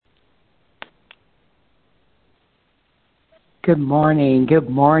Good morning.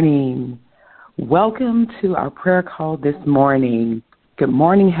 Good morning. Welcome to our prayer call this morning. Good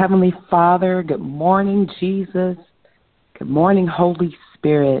morning, Heavenly Father. Good morning, Jesus. Good morning, Holy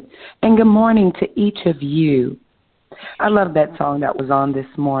Spirit. And good morning to each of you. I love that song that was on this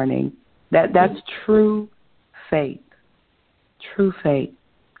morning. That's true faith. True faith.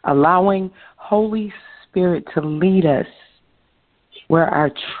 Allowing Holy Spirit to lead us where our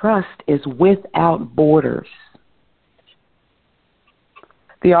trust is without borders.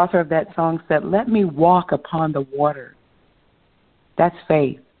 The author of that song said, "Let me walk upon the water." That's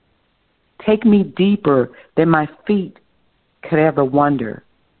faith. Take me deeper than my feet could ever wander.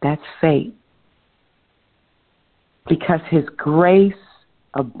 That's faith. Because His grace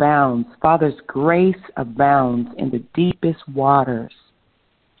abounds, Father's grace abounds in the deepest waters.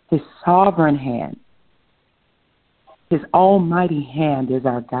 His sovereign hand, His almighty hand is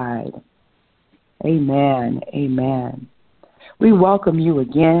our guide. Amen. Amen. We welcome you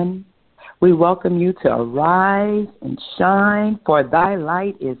again. We welcome you to arise and shine, for thy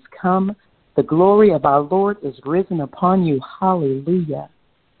light is come. The glory of our Lord is risen upon you. Hallelujah.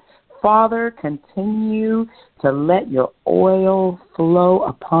 Father, continue to let your oil flow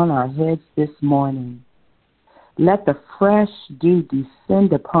upon our heads this morning. Let the fresh dew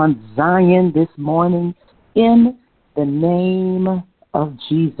descend upon Zion this morning in the name of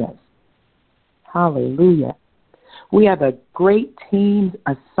Jesus. Hallelujah. We have a great team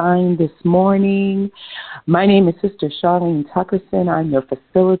assigned this morning. My name is Sister Charlene Tuckerson. I'm your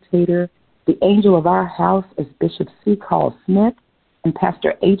facilitator. The angel of our house is Bishop C. Carl Smith and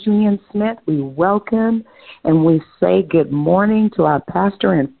Pastor Adrian Smith. We welcome and we say good morning to our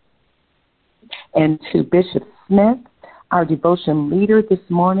pastor and to Bishop Smith. Our devotion leader this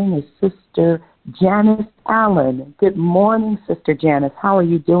morning is Sister Janice Allen. Good morning, Sister Janice. How are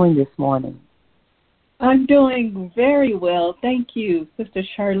you doing this morning? I'm doing very well. Thank you, Sister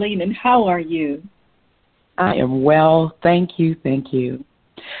Charlene. And how are you? I am well. Thank you. Thank you.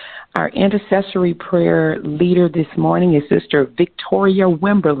 Our intercessory prayer leader this morning is Sister Victoria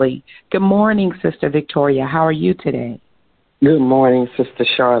Wimberly. Good morning, Sister Victoria. How are you today? Good morning, Sister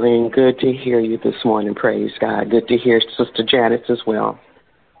Charlene. Good to hear you this morning. Praise God. Good to hear Sister Janice as well.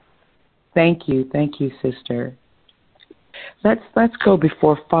 Thank you. Thank you, Sister. Let's go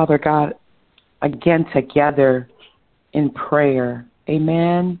before Father God again together in prayer.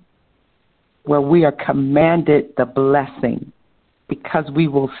 Amen. Where we are commanded the blessing because we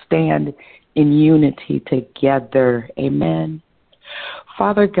will stand in unity together. Amen.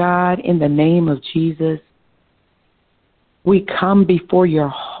 Father God, in the name of Jesus, we come before your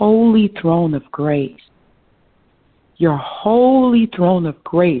holy throne of grace. Your holy throne of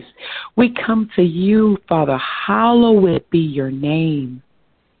grace. We come to you, Father. Hallowed be your name.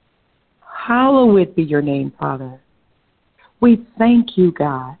 Hallowed be your name, Father. We thank you,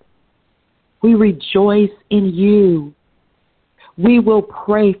 God. We rejoice in you. We will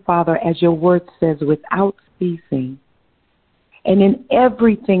pray, Father, as your word says, without ceasing. And in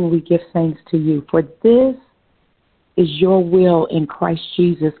everything we give thanks to you, for this is your will in Christ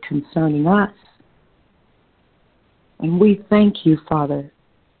Jesus concerning us. And we thank you, Father.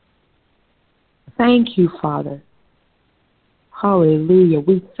 Thank you, Father. Hallelujah.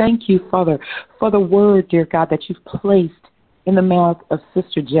 We thank you, Father, for the word, dear God, that you've placed in the mouth of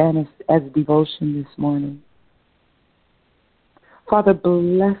Sister Janice as devotion this morning. Father,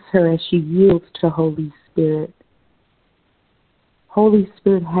 bless her as she yields to Holy Spirit. Holy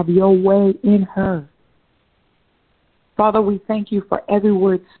Spirit, have your way in her. Father, we thank you for every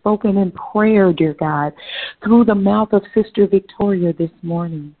word spoken in prayer, dear God, through the mouth of Sister Victoria this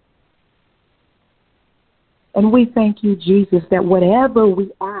morning. And we thank you, Jesus, that whatever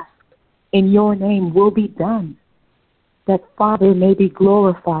we ask in your name will be done, that Father may be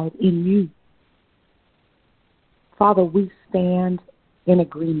glorified in you. Father, we stand in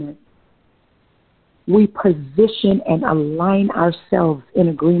agreement. We position and align ourselves in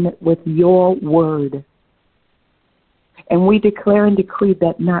agreement with your word. And we declare and decree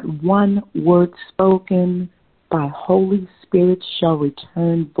that not one word spoken by Holy Spirit shall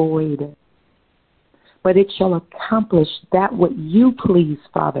return void, but it shall accomplish that what you please,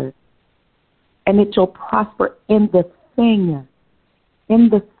 Father, and it shall prosper in the thing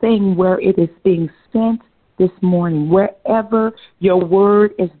where it is being sent this morning. Wherever your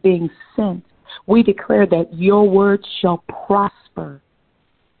word is being sent, we declare that your word shall prosper.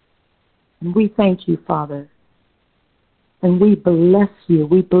 And we thank you, Father. And we bless you.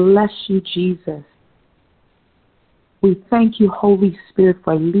 We bless you, Jesus. We thank you, Holy Spirit,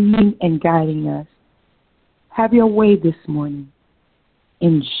 for leading and guiding us. Have your way this morning.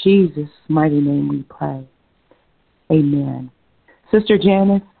 In Jesus' mighty name we pray. Amen. Sister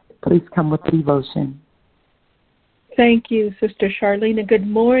Janice, please come with the devotion. Thank you, Sister Charlene, and good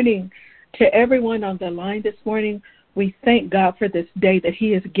morning to everyone on the line this morning. We thank God for this day that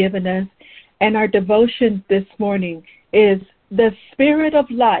He has given us. And our devotion this morning is the Spirit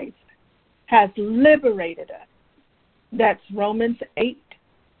of life has liberated us. That's Romans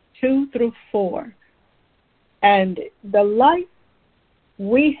 8:2-4. And the life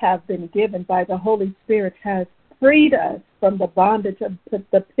we have been given by the Holy Spirit has freed us from the bondage of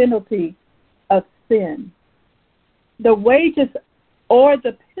the penalty of sin. The wages or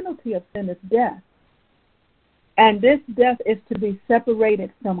the penalty of sin is death. And this death is to be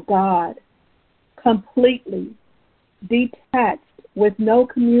separated from God, completely detached, with no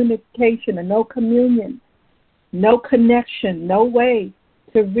communication and no communion, no connection, no way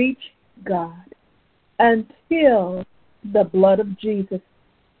to reach God until the blood of Jesus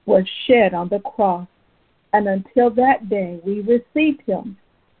was shed on the cross. And until that day, we received Him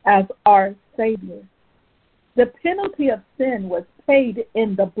as our Savior. The penalty of sin was paid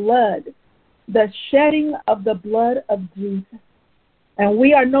in the blood, the shedding of the blood of Jesus. And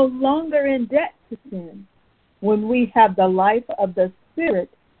we are no longer in debt to sin when we have the life of the Spirit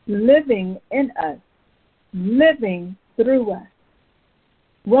living in us, living through us.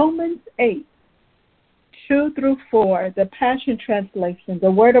 Romans 8:2-4, the Passion Translation,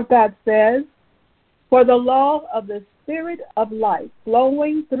 the Word of God says, "For the law of the Spirit of life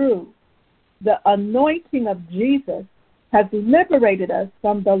flowing through the anointing of Jesus has liberated us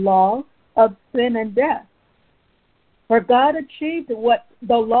from the law of sin and death. For God achieved what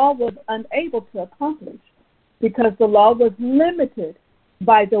the law was unable to accomplish, because the law was limited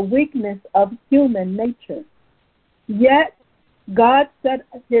by the weakness of human nature. Yet God sent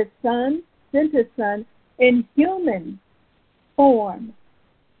His Son in human form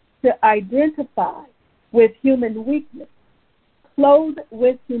to identify with human weakness, clothed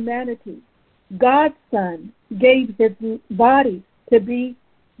with humanity. God's Son gave His body to be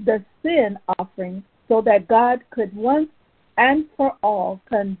the sin offering so that God could once and for all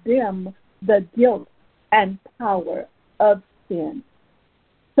condemn the guilt and power of sin.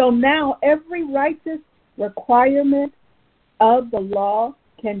 So now every righteous requirement of the law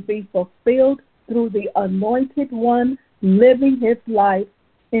can be fulfilled through the Anointed One living His life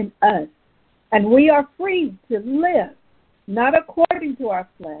in us. And we are free to live, not according to our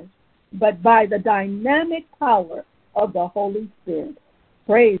flesh, but by the dynamic power of the Holy Spirit.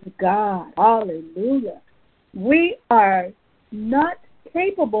 Praise God. Hallelujah. We are not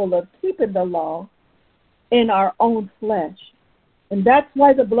capable of keeping the law in our own flesh. And that's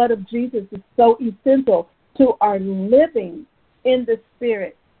why the blood of Jesus is so essential to our living in the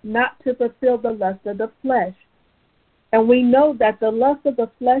Spirit, not to fulfill the lust of the flesh. And we know that the lust of the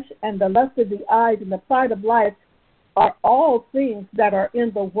flesh and the lust of the eyes and the pride of life are all things that are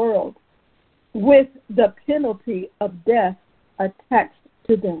in the world with the penalty of death attached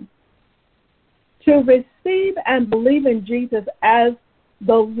to them. To receive and believe in Jesus as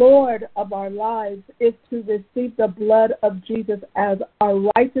the Lord of our lives is to receive the blood of Jesus as our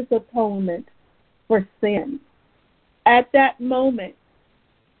righteous atonement for sin. At that moment,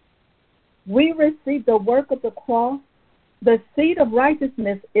 we receive the work of the cross. The seed of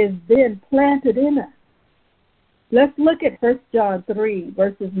righteousness is then planted in us. Let's look at 1 John 3,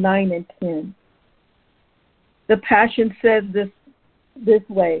 verses 9 and 10. The Passion says this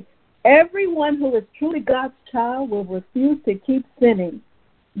way: everyone who is truly God's child will refuse to keep sinning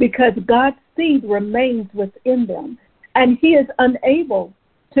because God's seed remains within them, and he is unable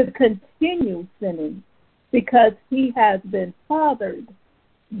to continue sinning because he has been fathered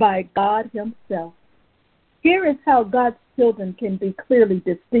by God Himself. Here is how God's children can be clearly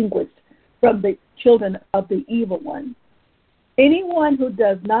distinguished from the children of the evil one. Anyone who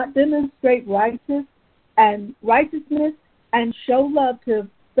does not demonstrate righteousness and show love to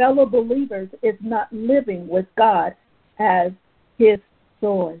fellow believers is not living with God as His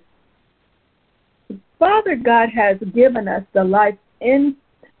source. Father God has given us the life in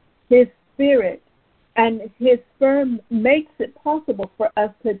His Spirit, and His Spirit makes it possible for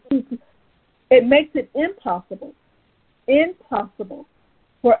us to keep. It makes it impossible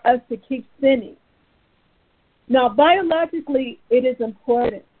for us to keep sinning. Now, biologically, it is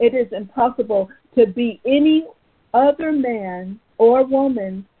impossible to be any other man or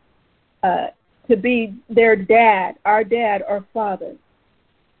woman to be their dad, our dad or father.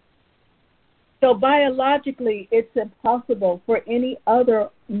 So biologically, it's impossible for any other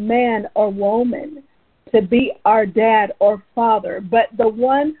man or woman to be our dad or father, but the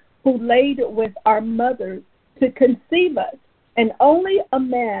one who laid with our mothers to conceive us And only a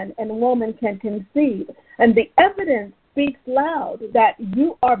man and woman can conceive. And the evidence speaks loud that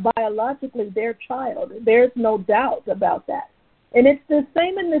you are biologically their child. There's no doubt about that. And it's the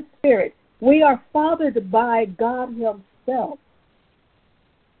same in the spirit. We are fathered by God himself.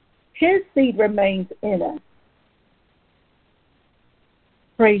 His seed remains in us.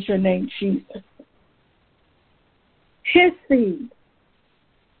 Praise your name, Jesus. His seed.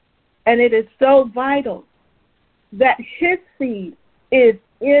 And it is so vital that his seed is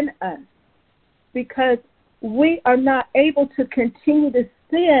in us, because we are not able to continue to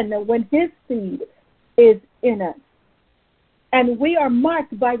sin when his seed is in us. And we are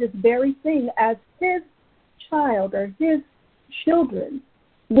marked by this very thing as his child or his children.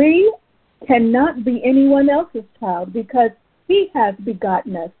 We cannot be anyone else's child because he has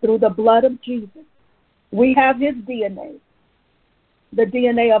begotten us through the blood of Jesus. We have his DNA, the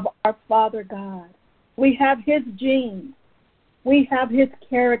DNA of our Father God. We have his genes. We have his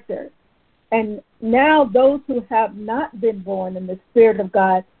character. And now those who have not been born in the Spirit of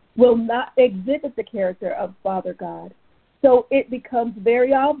God will not exhibit the character of Father God. So it becomes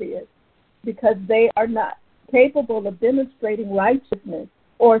very obvious, because they are not capable of demonstrating righteousness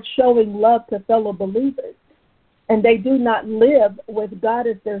or showing love to fellow believers. And they do not live with God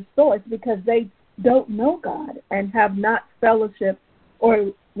as their source because they don't know God and have not fellowship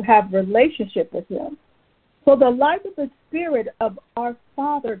or have relationship with him. So the life of the Spirit of our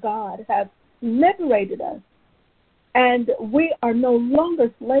Father God has liberated us, and we are no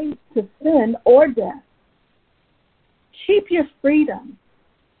longer slaves to sin or death. Keep your freedom.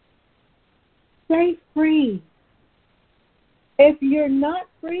 Stay free. If you're not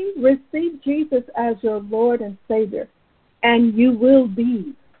free, receive Jesus as your Lord and Savior, and you will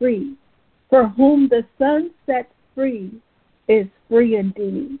be free. For whom the Son sets free is free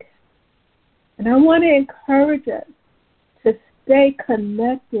indeed. And I want to encourage us to stay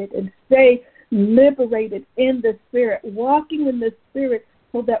connected and stay liberated in the Spirit, walking in the Spirit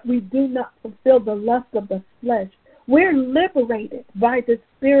so that we do not fulfill the lust of the flesh. We're liberated by the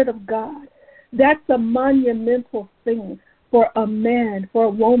Spirit of God. That's a monumental thing for a man, for a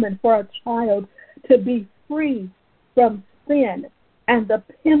woman, for a child to be free from sin and the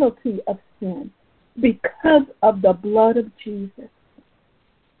penalty of sin because of the blood of Jesus.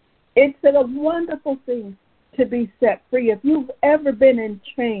 It's a wonderful thing to be set free. If you've ever been in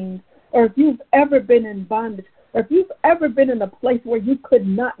chains, or if you've ever been in bondage, or if you've ever been in a place where you could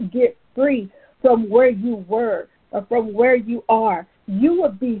not get free from where you were or from where you are, you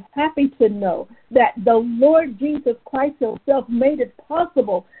would be happy to know that the Lord Jesus Christ himself made it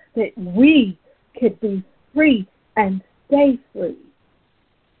possible that we could be free and stay free.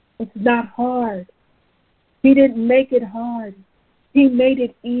 It's not hard. He didn't make it hard. He made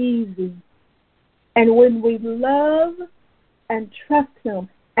it easy. And when we love and trust him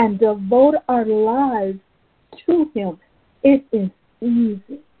and devote our lives to him, it is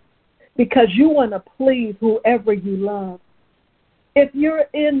easy, because you want to please whoever you love. If you're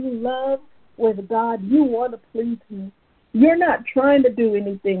in love with God, you want to please him. You're not trying to do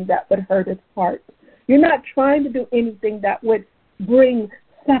anything that would hurt his heart. You're not trying to do anything that would bring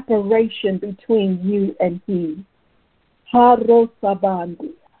separation between you and he.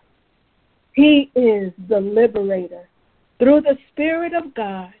 Harosabandi. He is the liberator. Through the Spirit of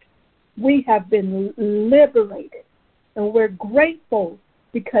God, we have been liberated. And we're grateful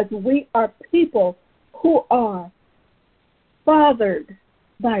because we are people who are fathered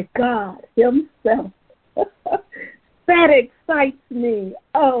by God himself. That excites me.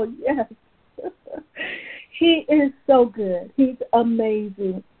 Oh, yes. He is so good. He's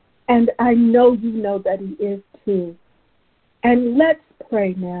amazing. And I know you know that he is too. And let's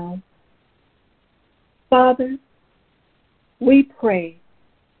pray now. Father, we pray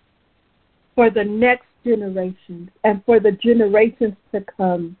for the next generations and for the generations to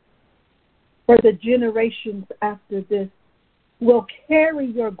come, for the generations after this will carry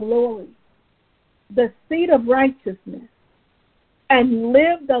your glory, the seed of righteousness, and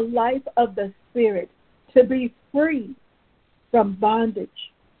live the life of the Spirit to be free from bondage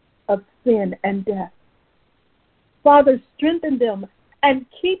of sin and death. Father, strengthen them and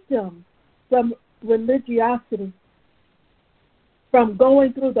keep them from religiosity, from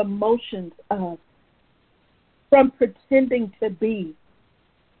going through the motions of, from pretending to be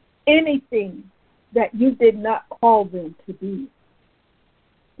anything that you did not call them to be.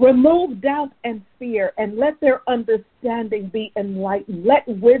 Remove doubt and fear and let their understanding be enlightened. Let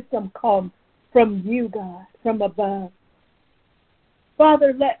wisdom come from you, God, from above.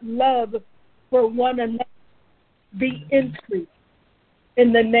 Father, let love for one another be increased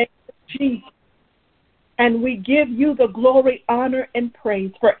in the name of Jesus. And we give you the glory, honor, and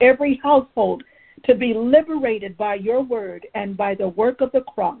praise for every household to be liberated by your word and by the work of the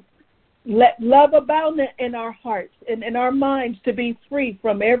cross. Let love abound in our hearts and in our minds to be free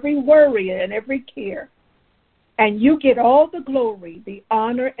from every worry and every care. And you get all the glory, the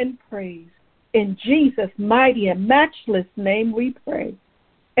honor, and praise. In Jesus' mighty and matchless name we pray.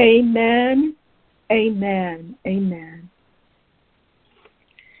 Amen, amen, amen.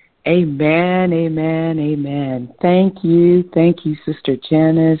 Amen, amen, amen. Thank you, Sister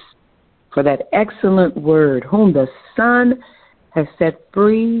Janice, for that excellent word. Whom the Son has set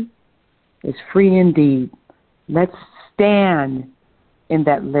free is free indeed. Let's stand in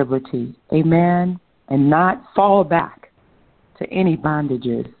that liberty, amen, and not fall back to any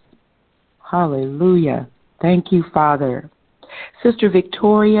bondages. Hallelujah. Thank you, Father. Sister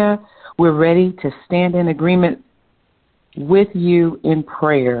Victoria, we're ready to stand in agreement with you in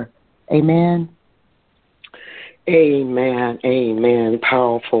prayer. Amen. Amen. Amen.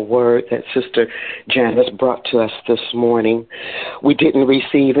 Powerful word that Sister Janice brought to us this morning. We didn't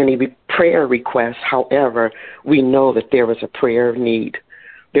receive any prayer requests. However, we know that there is a prayer need.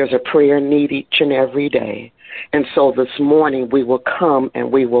 There's a prayer need each and every day. And so this morning we will come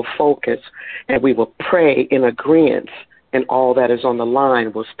and we will focus and we will pray in agreement. And all that is on the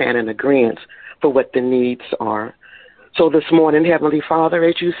line will stand in agreement for what the needs are. So this morning, Heavenly Father,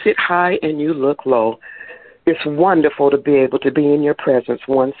 as you sit high and you look low, it's wonderful to be able to be in your presence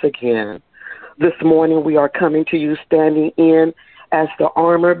once again. This morning we are coming to you standing in as the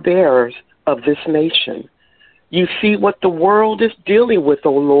armor bearers of this nation. You see what the world is dealing with,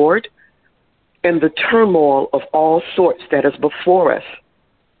 O Lord, and the turmoil of all sorts that is before us.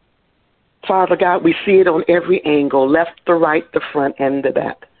 Father God, we see it on every angle, left, the right, the front, and the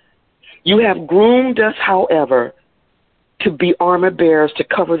back. You have groomed us, however, to be armor bearers to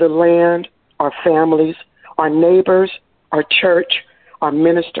cover the land, our families, our neighbors, our church, our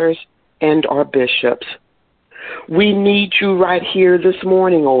ministers, and our bishops. We need you right here this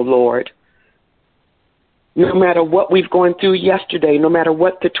morning, O Lord. No matter what we've gone through yesterday, no matter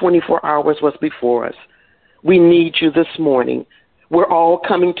what the 24 hours was before us, we need you this morning. We're all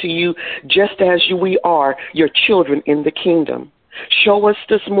coming to you just as we are, your children in the kingdom. Show us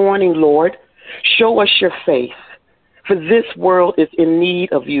this morning, Lord. Show us your face. For this world is in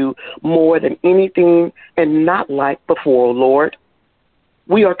need of you more than anything and not like before, Lord.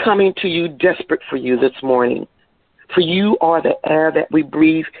 We are coming to you desperate for you this morning. For you are the air that we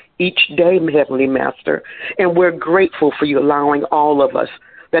breathe each day, Heavenly Master. And we're grateful for you allowing all of us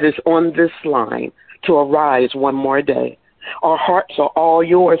that is on this line to arise one more day. Our hearts are all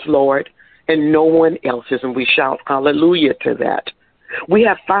yours, Lord, and no one else's, and we shout hallelujah to that. We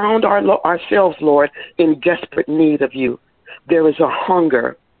have found ourselves, Lord, in desperate need of you. There is a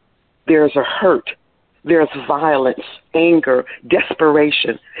hunger. There is a hurt. There is violence, anger,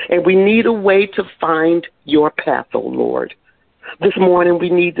 desperation, and we need a way to find your path, oh Lord. This morning we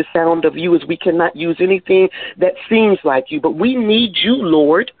need the sound of you, as we cannot use anything that seems like you, but we need you,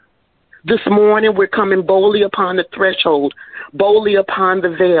 Lord. This morning we're coming boldly upon the threshold, boldly upon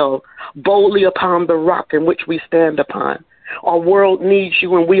the veil, boldly upon the rock in which we stand upon. Our world needs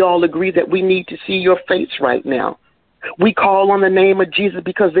you, and we all agree that we need to see your face right now. We call on the name of Jesus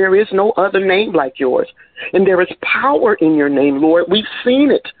because there is no other name like yours, and there is power in your name, Lord. We've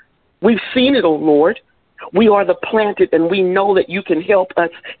seen it. We've seen it, oh Lord. We are the planted, and we know that you can help us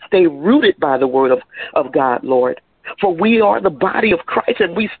stay rooted by the word of God, Lord. For we are the body of Christ,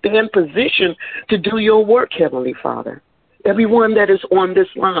 and we stand positioned to do your work, Heavenly Father. Everyone that is on this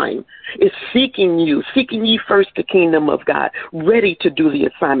line is seeking you, seeking ye first the kingdom of God, ready to do the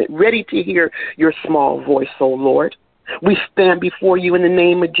assignment, ready to hear your small voice, oh Lord. We stand before you in the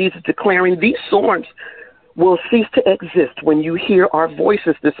name of Jesus, declaring these storms will cease to exist when you hear our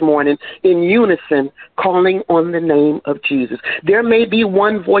voices this morning in unison, calling on the name of Jesus. There may be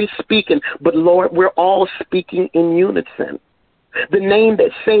one voice speaking, but Lord, we're all speaking in unison. The name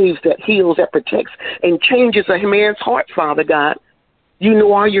that saves, that heals, that protects, and changes a man's heart, Father God. You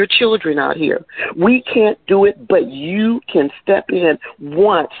know all your children out here. We can't do it, but you can step in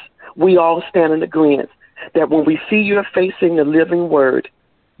once we all stand in agreement that when we see your face in the living word,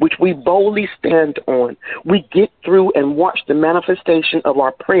 which we boldly stand on, we get through and watch the manifestation of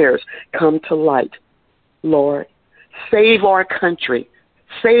our prayers come to light. Lord, save our country.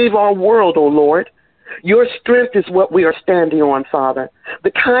 Save our world, oh Lord. Your strength is what we are standing on, Father.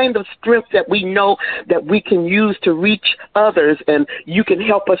 The kind of strength that we know that we can use to reach others, and you can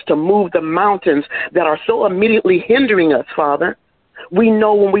help us to move the mountains that are so immediately hindering us, Father. We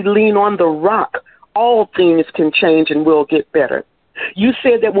know when we lean on the rock, all things can change and we'll get better. You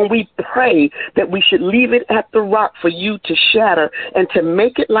said that when we pray that we should leave it at the rock for you to shatter and to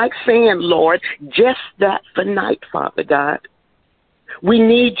make it like sand, Lord, just that for night, Father God. We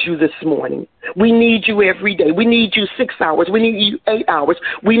need you this morning. We need you every day. We need you 6 hours. We need you 8 hours.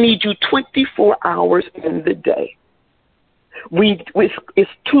 We need you 24 hours in the day.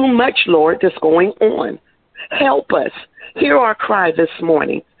 It's too much, Lord, that's going on. Help us. Hear our cry this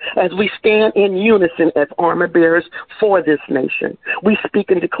morning as we stand in unison as armor bearers for this nation. We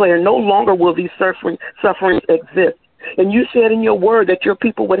speak and declare no longer will these sufferings exist. And you said in your word that your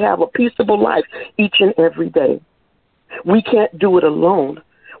people would have a peaceable life each and every day. We can't do it alone.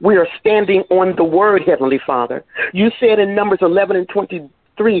 We are standing on the word, Heavenly Father. You said in Numbers 11 and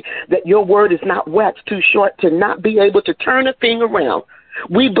 23 that your word is not waxed too short to not be able to turn a thing around.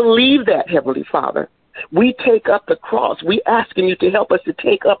 We believe that, Heavenly Father. We take up the cross. We asking you to help us to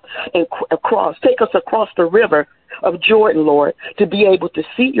take us across the river of Jordan, Lord, to be able to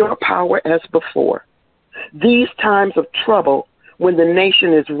see your power as before. These times of trouble, when the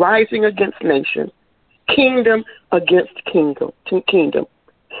nation is rising against nation, kingdom against kingdom,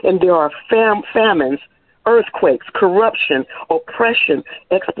 and there are famines, earthquakes, corruption, oppression,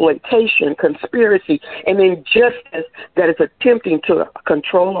 exploitation, conspiracy, and injustice that is attempting to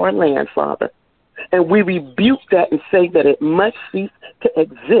control our land, Father. And we rebuke that and say that it must cease to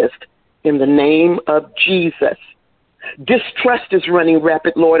exist in the name of Jesus. Distrust is running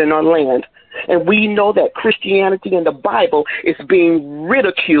rapid, Lord, in our land. And we know that Christianity and the Bible is being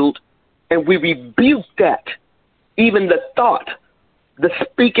ridiculed, and we rebuke that. Even the thought, the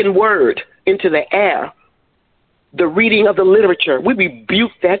speaking word into the air, the reading of the literature, we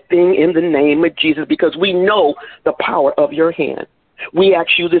rebuke that thing in the name of Jesus because we know the power of your hand. We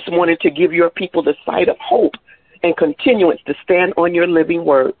ask you this morning to give your people the sight of hope and continuance to stand on your living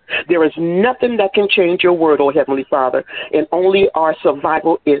word. There is nothing that can change your word, oh Heavenly Father, and only our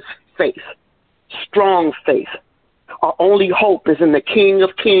survival is faith, strong faith. Our only hope is in the King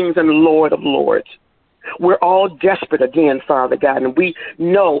of Kings and Lord of Lords. We're all desperate again, Father God, and we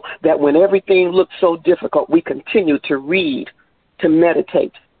know that when everything looks so difficult, we continue to read, to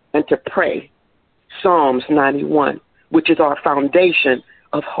meditate, and to pray. Psalms 91. Which is our foundation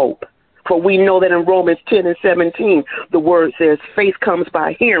of hope. For we know that in Romans 10 and 17, the word says, faith comes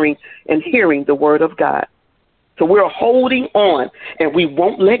by hearing, and hearing the word of God. So we're holding on, and we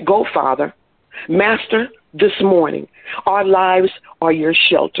won't let go, Father. Master, this morning, our lives are your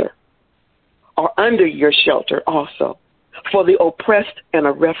shelter, are under your shelter also, for the oppressed and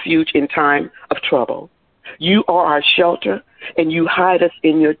a refuge in time of trouble. You are our shelter, and you hide us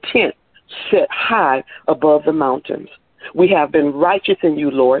in your tent, set high above the mountains. We have been righteous in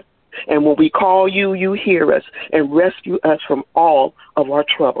you, Lord, and when we call you, you hear us and rescue us from all of our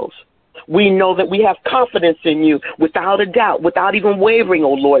troubles. We know that we have confidence in you without a doubt, without even wavering,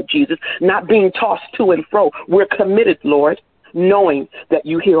 oh Lord Jesus, not being tossed to and fro. We're committed, Lord, knowing that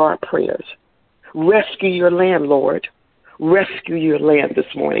you hear our prayers. Rescue your land, Lord. Rescue your land this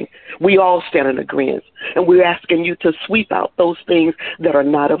morning. We all stand in agreement, and we're asking you to sweep out those things that are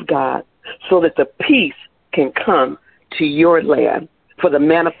not of God so that the peace can come to your land for the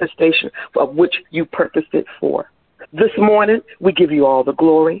manifestation of which you purposed it for. This morning, we give you all the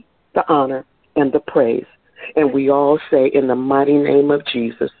glory, the honor, and the praise. And we all say in the mighty name of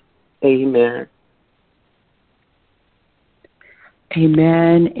Jesus, amen.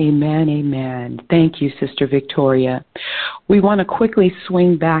 Amen, amen, amen. Thank you, Sister Victoria. We want to quickly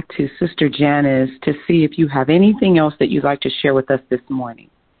swing back to Sister Janice to see if you have anything else that you'd like to share with us this morning.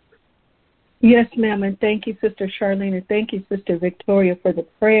 Yes, ma'am, and thank you, Sister Charlene, and thank you, Sister Victoria, for the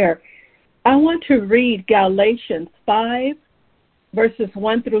prayer. I want to read Galatians 5, verses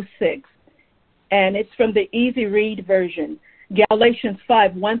 1 through 6, and it's from the Easy Read version. Galatians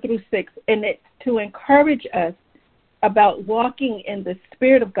 5, 1 through 6, and it's to encourage us about walking in the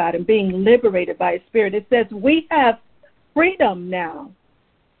Spirit of God and being liberated by His Spirit. It says, we have freedom now.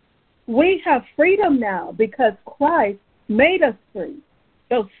 We have freedom now because Christ made us free.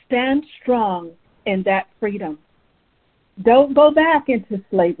 So stand strong in that freedom. Don't go back into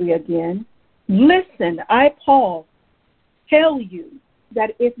slavery again. Listen, I, Paul, tell you that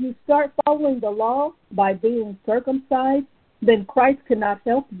if you start following the law by being circumcised, then Christ cannot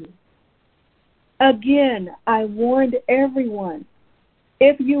help you. Again, I warned everyone,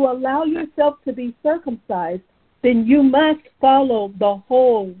 if you allow yourself to be circumcised, then you must follow the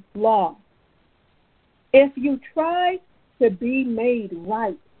whole law. If you try to be made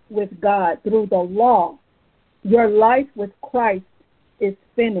right with God through the law, your life with Christ is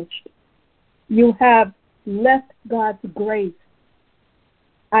finished. You have left God's grace.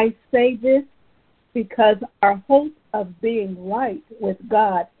 I say this because our hope of being right with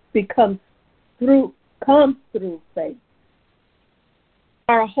God comes through faith.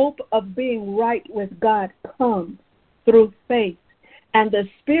 Our hope of being right with God comes through faith, and the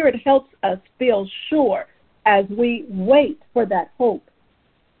Spirit helps us feel sure as we wait for that hope.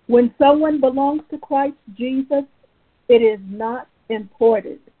 When someone belongs to Christ Jesus, it is not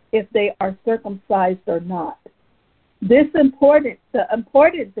important if they are circumcised or not. The important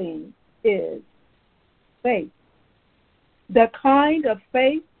thing is faith, the kind of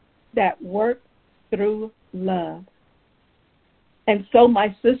faith that works through love. And so,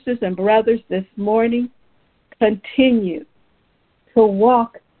 my sisters and brothers, this morning, continue to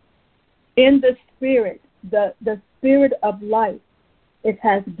walk in the Spirit, the Spirit of life. It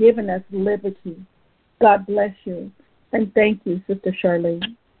has given us liberty. God bless you. And thank you, Sister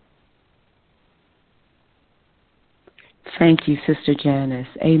Charlene. Thank you, Sister Janice.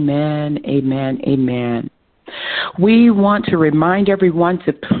 Amen, amen, amen. We want to remind everyone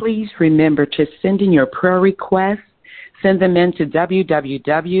to please remember to send in your prayer requests. Send them in to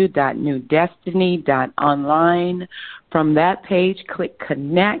www.newdestiny.online. From that page, click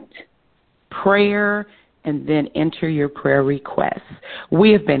Connect, Prayer, and then enter your prayer requests.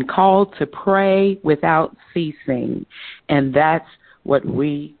 We have been called to pray without ceasing, and that's what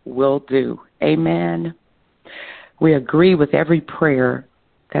we will do. Amen. We agree with every prayer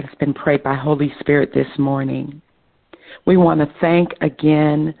that has been prayed by Holy Spirit this morning. We want to thank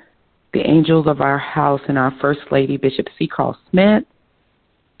again the angels of our house and our First Lady, Bishop C. Carl Smith,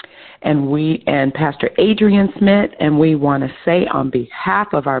 and Pastor Adrian Smith, and we want to say on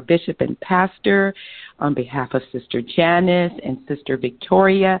behalf of our Bishop and Pastor, on behalf of Sister Janice and Sister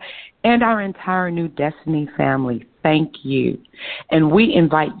Victoria, and our entire New Destiny family, thank you. And we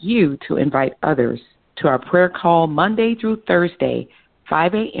invite you to invite others to our prayer call Monday through Thursday,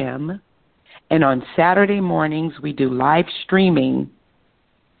 5 a.m., and on Saturday mornings we do live streaming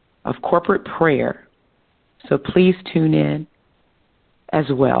of corporate prayer. So please tune in as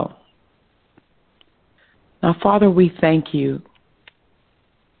well. Now, Father, we thank you.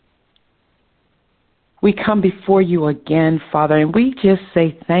 We come before you again, Father, and we just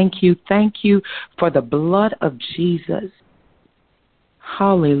say thank you for the blood of Jesus.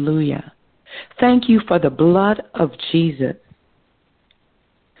 Hallelujah. Thank you for the blood of Jesus.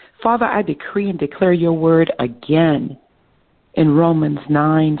 Father, I decree and declare your word again in Romans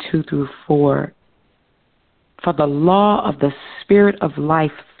 9, 2 through 4. For the law of the Spirit of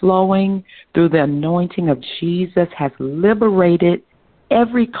life flowing through the anointing of Jesus has liberated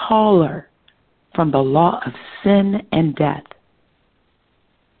every caller from the law of sin and death.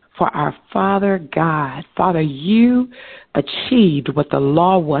 For our Father God, Father, you achieved what the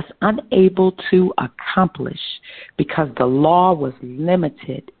law was unable to accomplish because the law was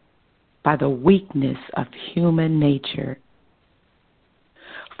limited by the weakness of human nature.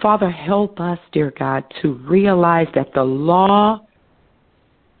 Father, help us, dear God, to realize that the law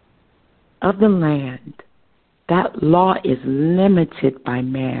of the land, that law is limited by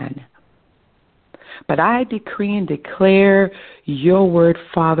man. But I decree and declare your word,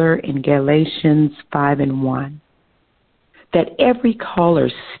 Father, in Galatians 5:1, that every caller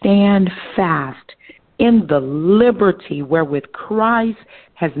stand fast in the liberty wherewith Christ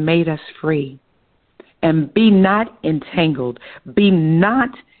has made us free. And be not entangled. Be not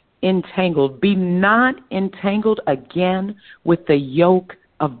entangled again with the yoke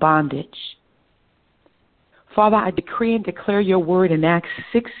of bondage. Father, I decree and declare your word in Acts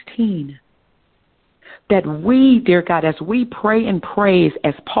 16, that we, dear God, as we pray and praise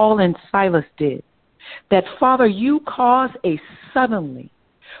as Paul and Silas did, that, Father, you cause a suddenly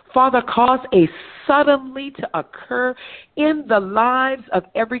to occur in the lives of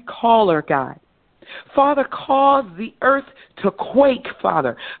every caller, God. Father, cause the earth to quake,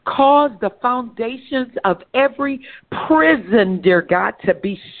 Father. Cause the foundations of every prison, dear God, to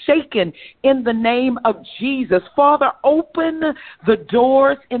be shaken in the name of Jesus. Father, open the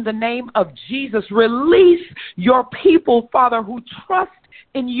doors in the name of Jesus. Release your people, Father, who trust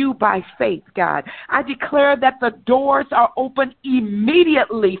in you by faith, God. I declare that the doors are open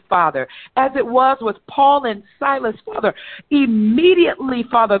immediately, Father, as it was with Paul and Silas, Father. Immediately,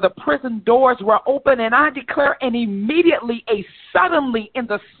 Father, the prison doors were open, and I declare an immediately, a suddenly in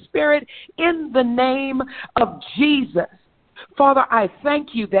the Spirit, in the name of Jesus. Father, I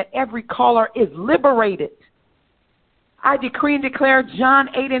thank you that every caller is liberated. I decree and declare John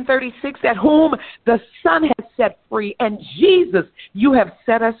 8:36, that whom the Son has set free, and Jesus, you have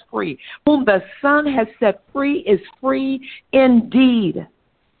set us free. Whom the Son has set free is free indeed.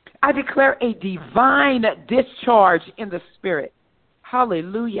 I declare a divine discharge in the Spirit.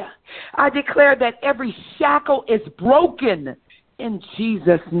 Hallelujah. I declare that every shackle is broken in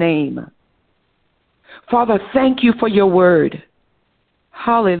Jesus' name. Father, thank you for your word.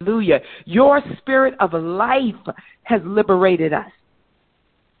 Hallelujah. Your spirit of life has liberated us.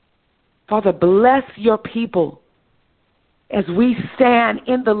 Father, bless your people as we stand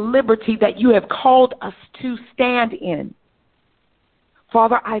in the liberty that you have called us to stand in.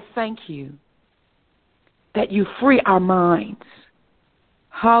 Father, I thank you that you free our minds.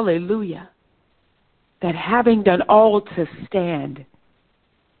 Hallelujah. That having done all to stand,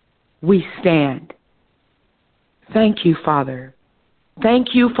 we stand. Thank you, Father. Thank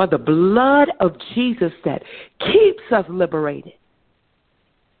you for the blood of Jesus that keeps us liberated.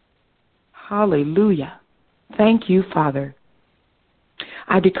 Hallelujah. Thank you, Father.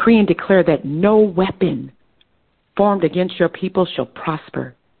 I decree and declare that no weapon formed against your people shall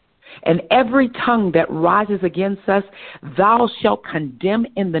prosper. And every tongue that rises against us, thou shalt condemn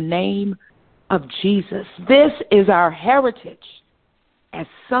in the name of Jesus. This is our heritage as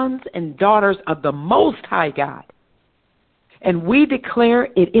sons and daughters of the Most High God. And we declare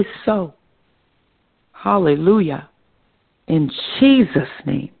it is so. Hallelujah. In Jesus'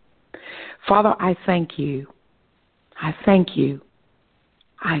 name. Father, I thank you. I thank you.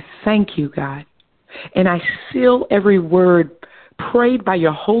 I thank you, God. And I seal every word prayed by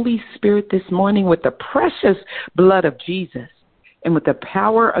your Holy Spirit this morning with the precious blood of Jesus and with the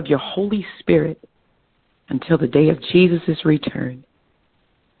power of your Holy Spirit until the day of Jesus' return.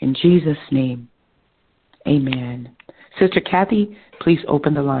 In Jesus' name, amen. Sister Kathy, please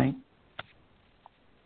open the line.